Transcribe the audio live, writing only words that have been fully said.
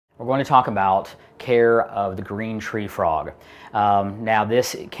we're going to talk about care of the green tree frog. Now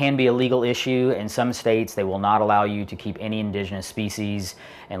this can be a legal issue. In some states they will not allow you to keep any indigenous species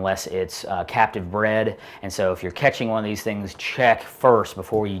unless it's captive bred, and so if you're catching one of these things, check first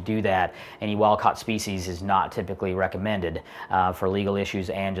before you do that. Any wild-caught species is not typically recommended for legal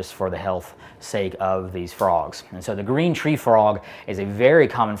issues and just for the health sake of these frogs. And so the green tree frog is a very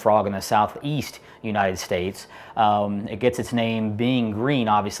common frog in the southeast United States. It gets its name being green,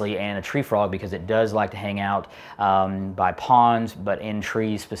 obviously, and a tree frog because it does like to hang out by ponds, but in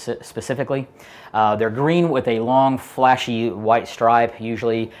trees specifically. They're green with a long, flashy white stripe,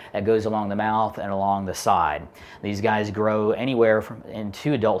 usually that goes along the mouth and along the side. These guys grow anywhere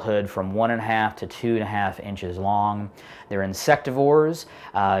into adulthood from 1.5 to 2.5 inches long. They're insectivores,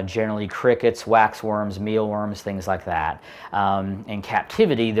 generally crickets, waxworms, mealworms, things like that. In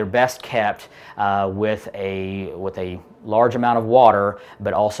captivity, they're best kept with a large amount of water,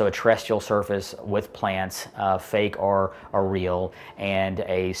 but also a terrestrial surface with plants, fake or real, and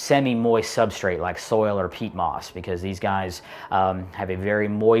a semi-moist substrate like soil or peat moss, because these guys have a very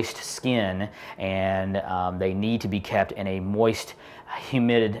moist skin, and they need to be kept in a moist,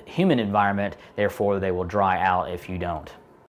 humid environment. Therefore, they will dry out if you don't.